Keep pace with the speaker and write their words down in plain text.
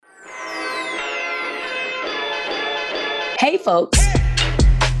Hey, folks.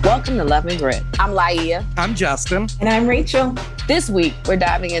 Welcome to Love and Grit. I'm Laia. I'm Justin. And I'm Rachel. This week, we're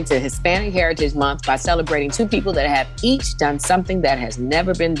diving into Hispanic Heritage Month by celebrating two people that have each done something that has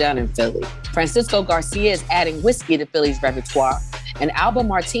never been done in Philly. Francisco Garcia is adding whiskey to Philly's repertoire, and Alba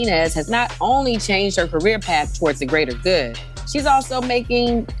Martinez has not only changed her career path towards the greater good, she's also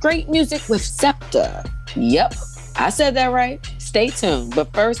making great music with SEPTA. Yep, I said that right. Stay tuned.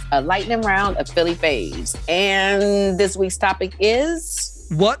 But first, a lightning round of Philly faves. And this week's topic is...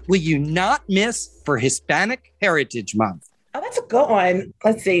 What will you not miss for Hispanic Heritage Month? Oh, that's a good one.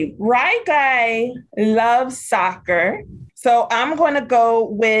 Let's see. Rye Guy loves soccer. So I'm going to go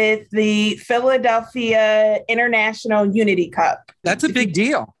with the Philadelphia International Unity Cup. That's a big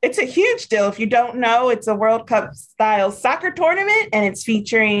deal. It's a huge deal. If you don't know, it's a World Cup style soccer tournament, and it's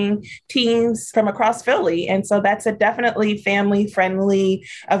featuring teams from across Philly. And so that's a definitely family friendly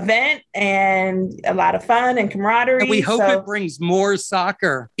event and a lot of fun and camaraderie. And we hope it brings more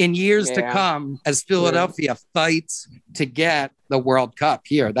soccer in years to come as Philadelphia fights to get the World Cup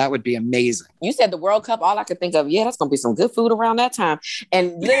here. That would be amazing. You said the World Cup. All I could think of, that's going to be some good food around that time.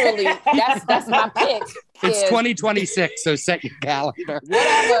 And literally, that's my pick. It's 2026, so set your calendar.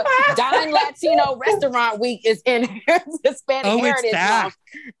 Whatever Dine Latino Restaurant Week is in Hispanic Heritage Month.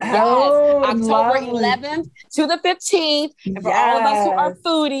 Yes, October 11th to the 15th. And for all of us who are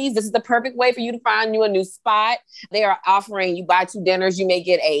foodies, this is the perfect way for you to find you a new spot. They are offering, you buy 2 dinners, you may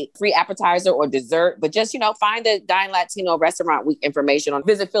get a free appetizer or dessert. But just, find the Dine Latino Restaurant Week information on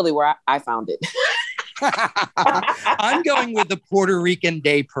Visit Philly, where I found it. I'm going with the Puerto Rican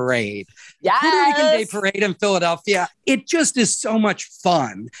Day Parade. Yes. Puerto Rican Day Parade in Philadelphia. It just is so much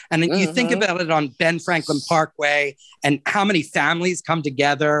fun. And you think about it on Ben Franklin Parkway and how many families come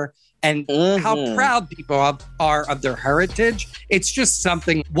together and how proud people are of their heritage. It's just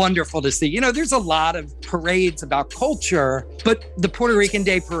something wonderful to see. There's a lot of parades about culture, but the Puerto Rican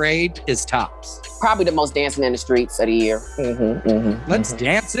Day Parade is tops. Probably the most dancing in the streets of the year. Let's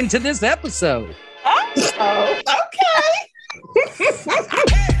dance into this episode. Oh, okay.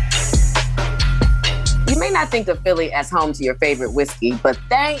 You may not think of Philly as home to your favorite whiskey, but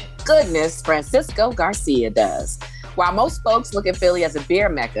thank goodness Francisco Garcia does. While most folks look at Philly as a beer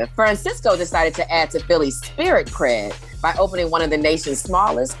mecca, Francisco decided to add to Philly's spirit cred by opening one of the nation's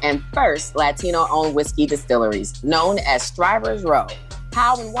smallest and first Latino-owned whiskey distilleries, known as Strivers Row.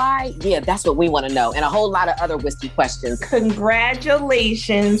 How and why? Yeah, that's what we want to know. And a whole lot of other whiskey questions.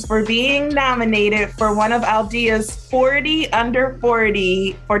 Congratulations for being nominated for one of Aldea's 40 under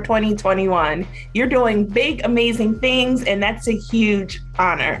 40 for 2021. You're doing big, amazing things, and that's a huge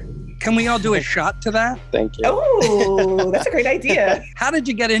honor. Can we all do a shot to that? Thank you. Oh, that's a great idea. How did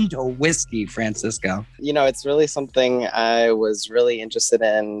you get into whiskey, Francisco? It's really something I was really interested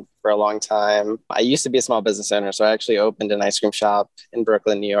in for a long time. I used to be a small business owner, so I actually opened an ice cream shop in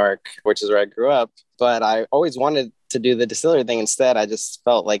Brooklyn, New York, which is where I grew up. But I always wanted to do the distillery thing instead. I just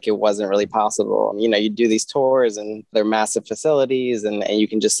felt like it wasn't really possible. You do these tours and they're massive facilities and you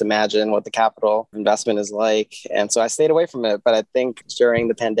can just imagine what the capital investment is like. And so I stayed away from it. But I think during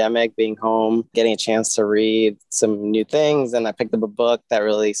the pandemic, being home, getting a chance to read some new things, and I picked up a book that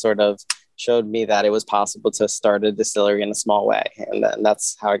really sort of showed me that it was possible to start a distillery in a small way. And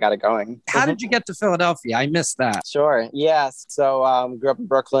that's how I got it going. How did you get to Philadelphia? I missed that. Sure. Yes. So grew up in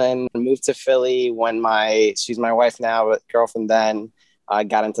Brooklyn, moved to Philly when she's my wife now, but girlfriend then,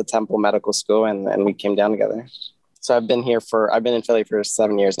 got into Temple Medical School and we came down together. So I've been in Philly for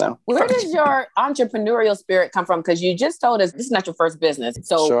 7 years now. Where does your entrepreneurial spirit come from? Because you just told us this is not your first business.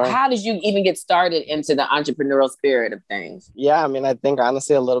 So How did you even get started into the entrepreneurial spirit of things? Yeah, I think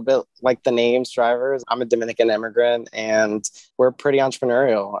honestly a little bit like the name Strivers. I'm a Dominican immigrant and we're pretty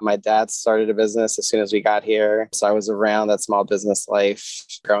entrepreneurial. My dad started a business as soon as we got here. So I was around that small business life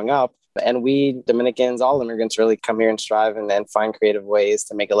growing up. And we Dominicans, all immigrants, really come here and strive and find creative ways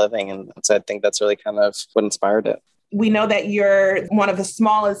to make a living. And so I think that's really kind of what inspired it. We know that you're one of the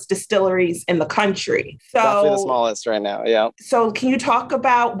smallest distilleries in the country. So definitely the smallest right now, yeah. So can you talk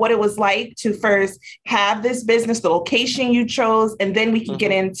about what it was like to first have this business, the location you chose, and then we can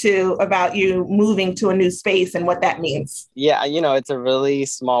get into about you moving to a new space and what that means? Yeah, it's a really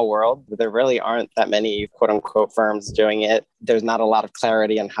small world. There really aren't that many quote unquote firms doing it. There's not a lot of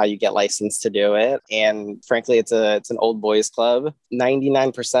clarity on how you get licensed to do it. And frankly, it's an old boys club.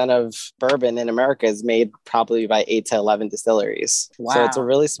 99% of bourbon in America is made probably by 8 to 11 distilleries. Wow. So it's a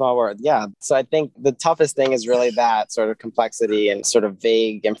really small world. Yeah. So I think the toughest thing is really that sort of complexity and sort of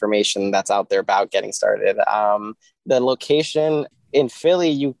vague information that's out there about getting started. The location, in Philly,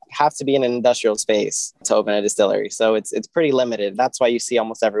 you have to be in an industrial space to open a distillery. So it's pretty limited. That's why you see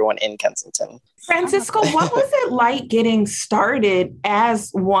almost everyone in Kensington. Francisco, what was it like getting started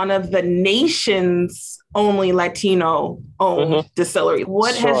as one of the nation's only Latino-owned distillery?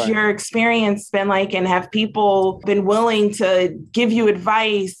 What has your experience been like, and have people been willing to give you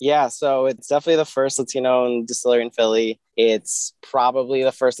advice? Yeah, so it's definitely the first Latino-owned distillery in Philly. It's probably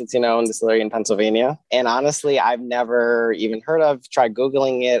the first Latino-owned distillery in Pennsylvania. And honestly, I've never even heard of, tried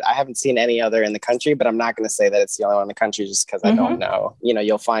Googling it. I haven't seen any other in the country, but I'm not going to say that it's the only one in the country just because I don't know. You know,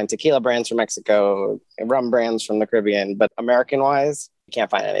 you'll find tequila brands from Mexico, rum brands from the Caribbean, but American-wise,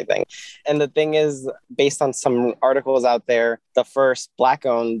 can't find anything. And the thing is, based on some articles out there, the first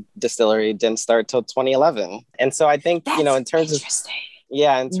Black-owned distillery didn't start till 2011. And so I think, you know, in terms of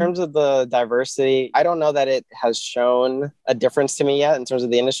the diversity, I don't know that it has shown a difference to me yet in terms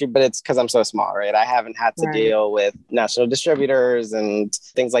of the industry, but it's because I'm so small, right? I haven't had to deal with national distributors and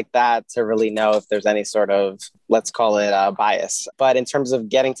things like that to really know if there's any sort of, let's call it bias. But in terms of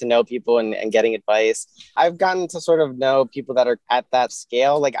getting to know people and getting advice, I've gotten to sort of know people that are at that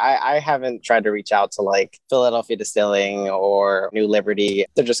scale. Like I haven't tried to reach out to like Philadelphia Distilling or New Liberty.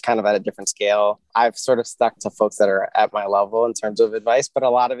 They're just kind of at a different scale. I've sort of stuck to folks that are at my level in terms of advice, but a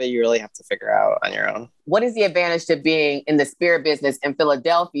lot of it you really have to figure out on your own. What is the advantage to being in the spirit business in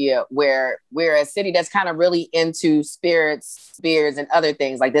Philadelphia, where we're a city that's kind of really into spirits, beers, and other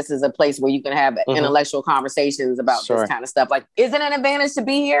things? Like this is a place where you can have intellectual conversations about this kind of stuff. Like, is it an advantage to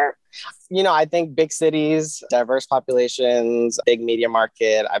be here? You know, I think big cities, diverse populations, big media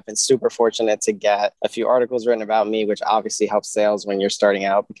market. I've been super fortunate to get a few articles written about me, which obviously helps sales when you're starting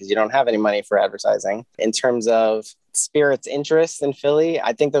out because you don't have any money for advertising. In terms of spirits interest in Philly,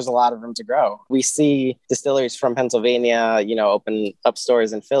 I think there's a lot of room to grow. We see distilleries from Pennsylvania, you know, open up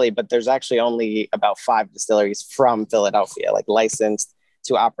stores in Philly, but there's actually only about 5 distilleries from Philadelphia, like licensed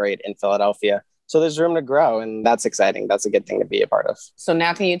to operate in Philadelphia. So there's room to grow, and that's exciting. That's a good thing to be a part of. So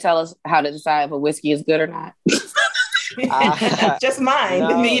now can you tell us how to decide if a whiskey is good or not? Just mine.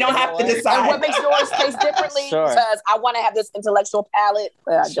 No, you don't have to decide. And what makes yours taste differently? Because I want to have this intellectual palate,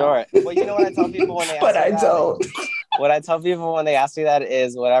 but I don't. Well, you know what I tell people when they ask me that? But I don't. What I tell people when they ask me that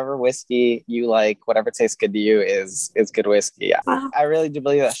is whatever whiskey you like, whatever tastes good to you is good whiskey. Yeah. I really do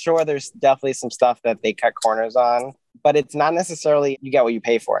believe that. Sure, there's definitely some stuff that they cut corners on, but it's not necessarily you get what you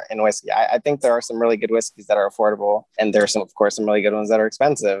pay for in whiskey. I think there are some really good whiskeys that are affordable, and there are some, of course, some really good ones that are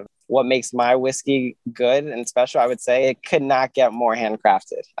expensive. What makes my whiskey good and special, I would say, it could not get more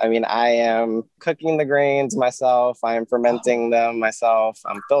handcrafted. I mean, I am cooking the grains myself. I am fermenting them myself.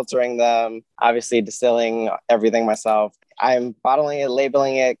 I'm filtering them, obviously distilling everything myself. I'm bottling it,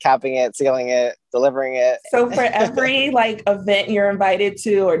 labeling it, capping it, sealing it, delivering it. So for every like event you're invited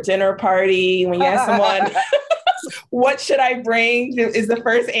to or dinner party, when you ask someone, what should I bring is the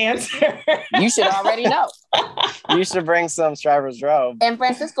first answer. You should already know. You should bring some Stryver's Row. And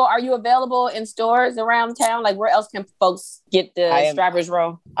Francisco, are you available in stores around town? Like where else can folks get the Stryver's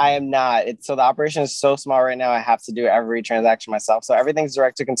Row? I am not. So the operation is so small right now. I have to do every transaction myself. So everything's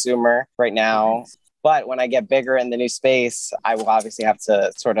direct to consumer right now. But when I get bigger in the new space, I will obviously have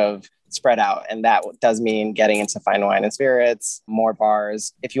to sort of spread out. And that does mean getting into fine wine and spirits, more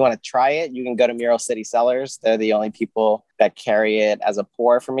bars. If you want to try it, you can go to Mural City Cellars. They're the only people that carry it as a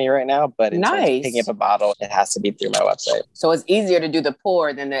pour for me right now. But in terms of picking up a bottle, it has to be through my website. So it's easier to do the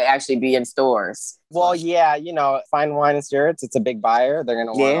pour than to actually be in stores. Well, yeah, you know, fine wine and spirits, it's a big buyer. They're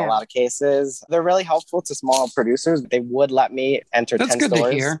going to want a lot of cases. They're really helpful to small producers. They would let me enter 10 stores.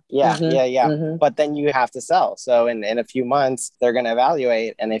 To hear. Yeah, yeah. But then you have to sell. So in a few months, they're going to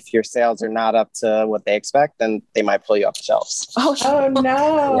evaluate. And if your sales are not up to what they expect, then they might pull you off the shelves. Oh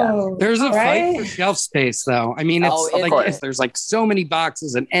no. There's a fight for shelf space, though. I mean, it's there's like so many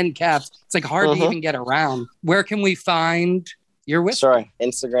boxes and end caps. It's like hard to even get around. Where can we find your whiskey? Sure.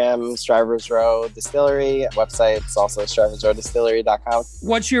 Instagram, Stryver's Row Distillery. Website's also stryversrowdistillery.com.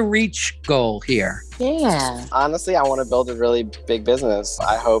 What's your reach goal here? Yeah. Honestly, I want to build a really big business.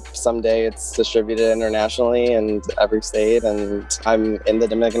 I hope someday it's distributed internationally in every state. And I'm in the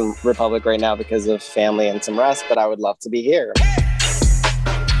Dominican Republic right now because of family and some rest, but I would love to be here.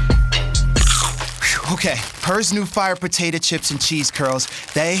 Okay, Her's new fire potato chips and cheese curls,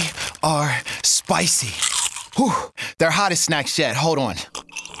 they are spicy. Whew, they're hottest snacks yet. Hold on.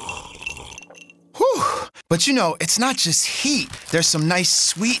 Whew. But you know, it's not just heat. There's some nice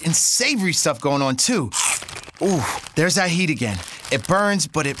sweet and savory stuff going on too. Ooh, there's that heat again. It burns,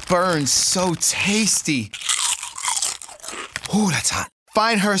 but it burns so tasty. Ooh, that's hot.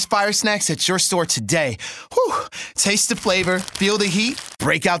 Find Her's Fire Snacks at your store today. Whew. Taste the flavor, feel the heat,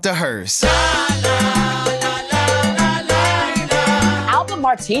 break out the Her's.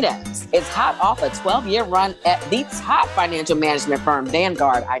 Martinez is hot off a 12-year run at the top financial management firm,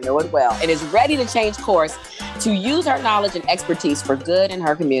 Vanguard, I know it well, and is ready to change course to use her knowledge and expertise for good in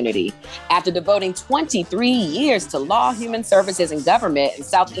her community. After devoting 23 years to law, human services, and government in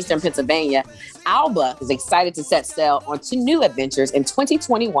southeastern Pennsylvania, Alba is excited to set sail on 2 new adventures in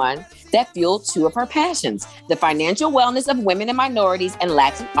 2021 that fuel 2 of her passions, the financial wellness of women and minorities and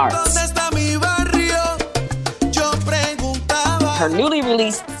Latin arts. Her newly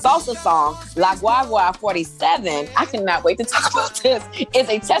released salsa song, La Guagua 47, I cannot wait to talk about this, is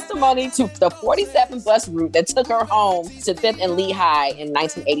a testimony to the 47 bus route that took her home to 5th and Lehigh in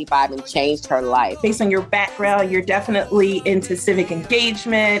 1985 and changed her life. Based on your background, you're definitely into civic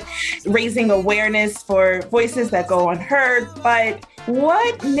engagement, raising awareness for voices that go unheard. But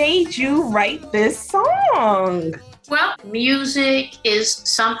what made you write this song? Well, music is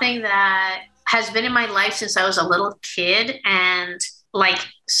something that has been in my life since I was a little kid. And like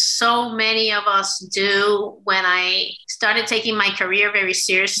so many of us do, when I started taking my career very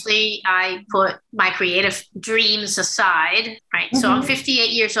seriously, I put my creative dreams aside, right? Mm-hmm. So I'm 58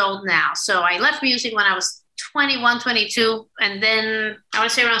 years old now. So I left music when I was 21, 22. And then I want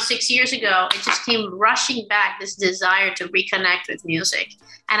to say around 6 years ago, it just came rushing back, this desire to reconnect with music.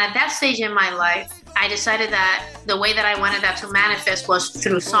 And at that stage in my life, I decided that the way that I wanted that to manifest was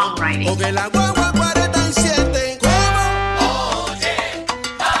through songwriting.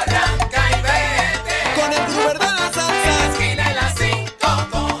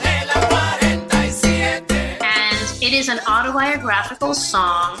 And it is an autobiographical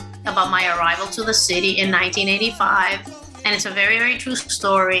song about my arrival to the city in 1985. And it's a very, very true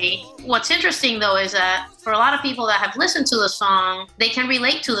story. What's interesting, though, is that for a lot of people that have listened to the song, they can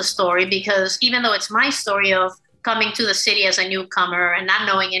relate to the story because even though it's my story of coming to the city as a newcomer and not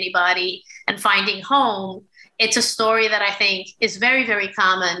knowing anybody and finding home, it's a story that I think is very, very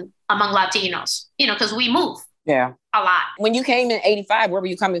common among Latinos, because we move. Yeah. A lot. When you came in 85, where were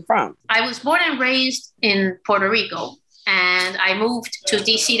you coming from? I was born and raised in Puerto Rico, and I moved to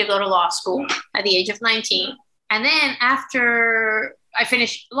DC to go to law school at the age of 19. And then after I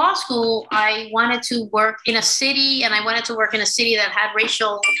finished law school, I wanted to work in a city, and I wanted to work in a city that had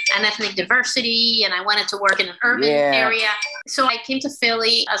racial and ethnic diversity, and I wanted to work in an urban area. So I came to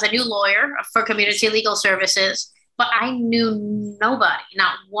Philly as a new lawyer for community legal services, but I knew nobody,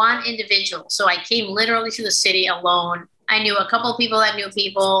 not one individual. So I came literally to the city alone. I knew a couple of people that knew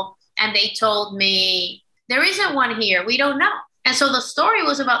people, and they told me, there isn't one here. We don't know. And so the story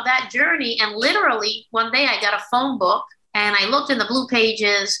was about that journey. And literally one day I got a phone book and I looked in the blue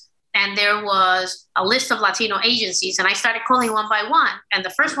pages and there was a list of Latino agencies. And I started calling one by one. And the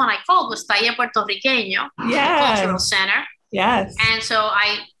first one I called was Taller Puertorriqueño, Cultural Center. Yes. And so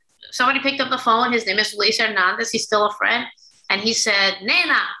somebody picked up the phone. His name is Luis Hernandez. He's still a friend. And he said,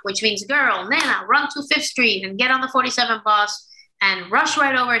 Nena, which means girl, Nena, run to 5th Street and get on the 47 bus and rush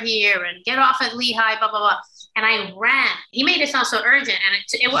right over here and get off at Lehigh, blah, blah, blah. And I ran. He made it sound so urgent, and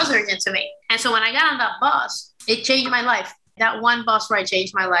it was urgent to me. And so when I got on that bus, it changed my life. That one bus ride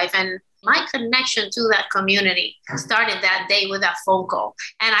changed my life. And my connection to that community started that day with that phone call.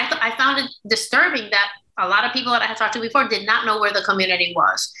 And I found it disturbing that a lot of people that I had talked to before did not know where the community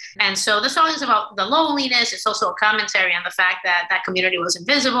was. And so the song is about the loneliness. It's also a commentary on the fact that that community was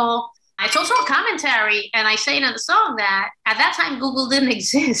invisible. It's also a commentary, and I say in the song that at that time, Google didn't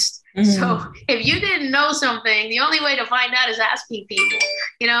exist. Mm-hmm. So if you didn't know something, the only way to find out is asking people,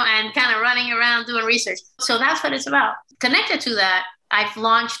 and kind of running around doing research. So that's what it's about. Connected to that, I've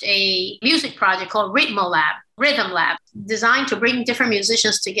launched a music project called Rhythm Lab, designed to bring different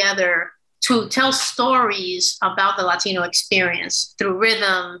musicians together to tell stories about the Latino experience through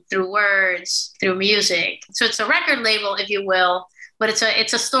rhythm, through words, through music. So it's a record label, if you will, but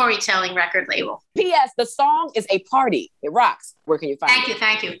it's a storytelling record label. P.S. The song is a party. It rocks. Where can you find it?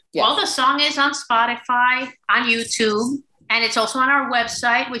 Thank you. Yes. Well, the song is on Spotify, on YouTube, and it's also on our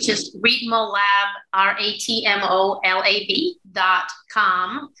website, which is Ritmolab,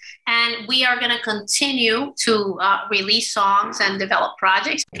 RATMOLAB.com. And we are going to continue to release songs and develop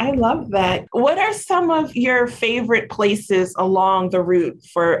projects. I love that. What are some of your favorite places along the route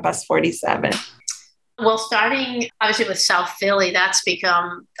for Bus 47? Well, starting obviously with South Philly, that's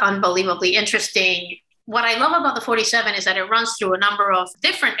become unbelievably interesting. What I love about the 47 is that it runs through a number of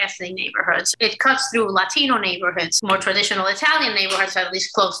different ethnic neighborhoods. It cuts through Latino neighborhoods, more traditional Italian neighborhoods, at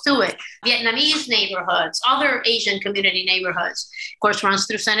least close to it, Vietnamese neighborhoods, other Asian community neighborhoods. Of course, runs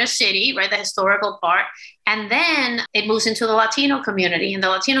through Center City, right, the historical part. And then it moves into the Latino community. And the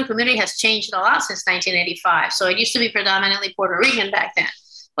Latino community has changed a lot since 1985. So it used to be predominantly Puerto Rican back then.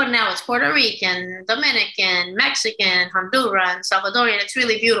 but now it's Puerto Rican, Dominican, Mexican, Honduran, Salvadorian. It's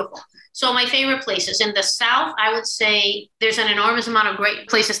really beautiful. So my favorite places in the South, I would say there's an enormous amount of great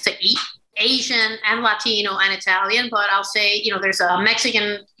places to eat, Asian and Latino and Italian. But I'll say, there's a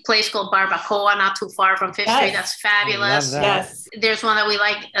Mexican place called Barbacoa, not too far from Fifth Street. That's fabulous. That. Yes. There's one that we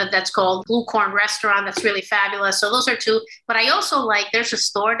like that's called Blue Corn Restaurant. That's really fabulous. So those are two. But I also there's a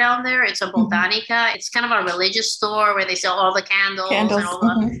store down there. It's a Botanica. It's kind of a religious store where they sell all the candles. And all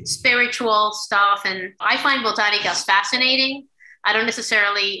the spiritual stuff. And I find Botanicas fascinating. I don't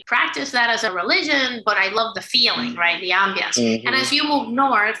necessarily practice that as a religion, but I love the feeling, right? The ambience. Mm-hmm. And as you move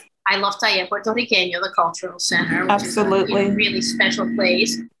north, I love Taller Puertorriqueño, the cultural center, which is a really special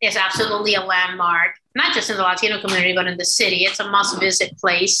place. It's absolutely a landmark, not just in the Latino community, but in the city. It's a must-visit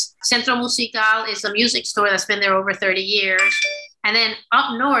place. Centro Musical is a music store that's been there over 30 years. And then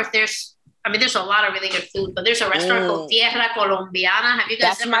up north, there's a lot of really good food, but there's a restaurant called Tierra Colombiana. Have you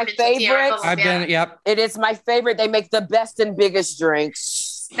guys ever been to Tierra Colombiana? I've been, yep. It is my favorite. They make the best and biggest drinks.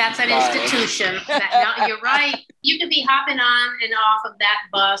 That's an institution. Now, you're right. You could be hopping on and off of that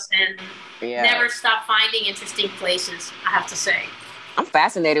bus and never stop finding interesting places, I have to say. I'm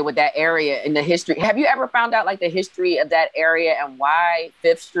fascinated with that area and the history. Have you ever found out the history of that area and why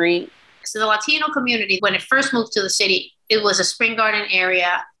Fifth Street? So the Latino community, when it first moved to the city, it was a Spring Garden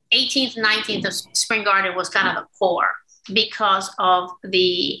area. 18th, 19th of Spring Garden was kind of the core because of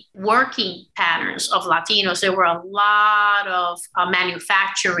the working patterns of Latinos. There were a lot of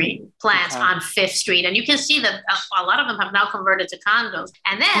manufacturing plants on Fifth Street. And you can see that a lot of them have now converted to condos.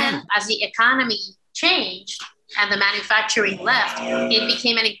 And then as the economy changed and the manufacturing left, it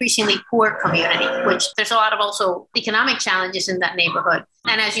became an increasingly poor community, which there's a lot of also economic challenges in that neighborhood.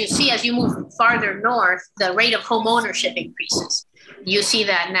 And as you see, as you move farther north, the rate of home ownership increases. You see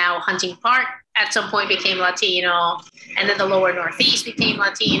that now Hunting Park at some point became Latino, and then the lower Northeast became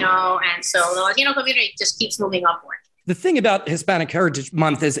Latino. And so the Latino community just keeps moving upward. The thing about Hispanic Heritage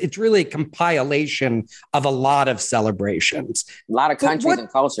Month is it's really a compilation of a lot of celebrations. A lot of countries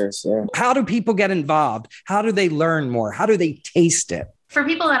and cultures. Yeah. How do people get involved? How do they learn more? How do they taste it? For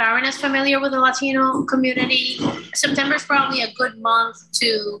people that aren't as familiar with the Latino community, September is probably a good month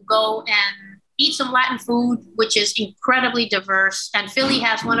to go and eat some Latin food, which is incredibly diverse. And Philly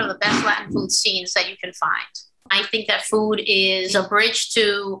has one of the best Latin food scenes that you can find. I think that food is a bridge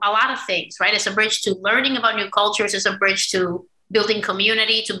to a lot of things, right? It's a bridge to learning about new cultures. It's a bridge to building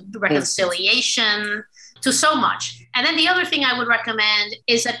community, to reconciliation, to so much. And then the other thing I would recommend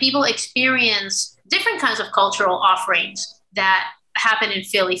is that people experience different kinds of cultural offerings that happen in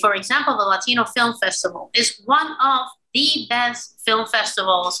Philly. For example, the Latino Film Festival is one of the best film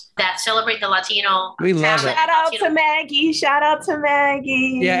festivals that celebrate the Latino. We love it. Shout out to Maggie. Shout out to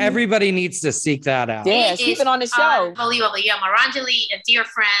Maggie. Yeah, everybody needs to seek that out. Yeah, keep it on the show. Unbelievable. Yeah, Marangeli, a dear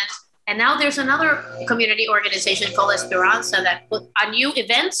friend. And now there's another community organization called Esperanza that put a new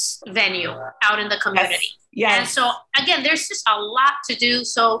events venue out in the community. Yes. And so, again, there's just a lot to do.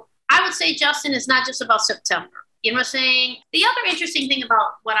 So I would say, Justin, it's not just about September. You know what I'm saying? The other interesting thing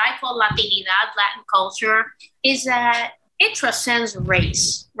about what I call Latinidad, Latin culture, is that it transcends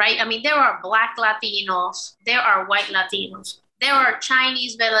race, right? I mean, there are Black Latinos, there are white Latinos, there are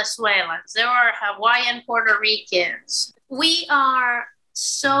Chinese Venezuelans, there are Hawaiian Puerto Ricans. We are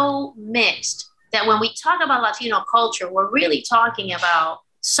so mixed that when we talk about Latino culture, we're really talking about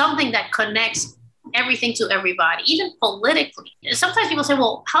something that connects everything to everybody, even politically. Sometimes people say,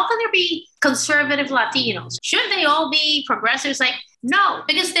 well, how can there be conservative Latinos? Shouldn't they all be progressives? No,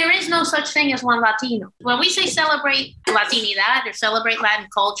 because there is no such thing as one Latino. When we say celebrate Latinidad or celebrate Latin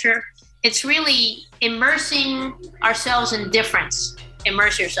culture, it's really immersing ourselves in difference.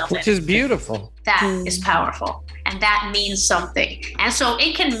 Immerse yourself in it. Which is beautiful. That is powerful. And that means something. And so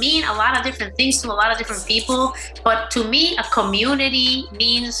it can mean a lot of different things to a lot of different people. But to me, a community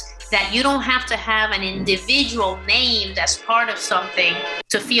means that you don't have to have an individual name that's part of something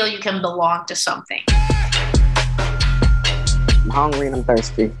to feel you can belong to something. I'm hungry and I'm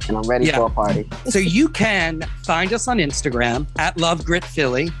thirsty and I'm ready for a party. So you can find us on Instagram at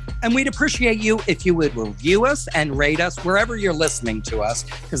LoveGritPhilly. And we'd appreciate you if you would review us and rate us wherever you're listening to us,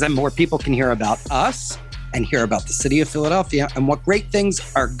 because then more people can hear about us and hear about the city of Philadelphia and what great things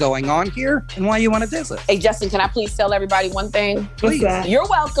are going on here and why you want to visit. Hey, Justin, can I please tell everybody one thing? Please. You're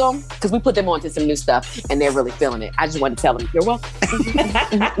welcome, because we put them onto some new stuff and they're really feeling it. I just wanted to tell them, you're welcome.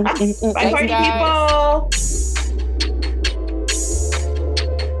 Bye, party people.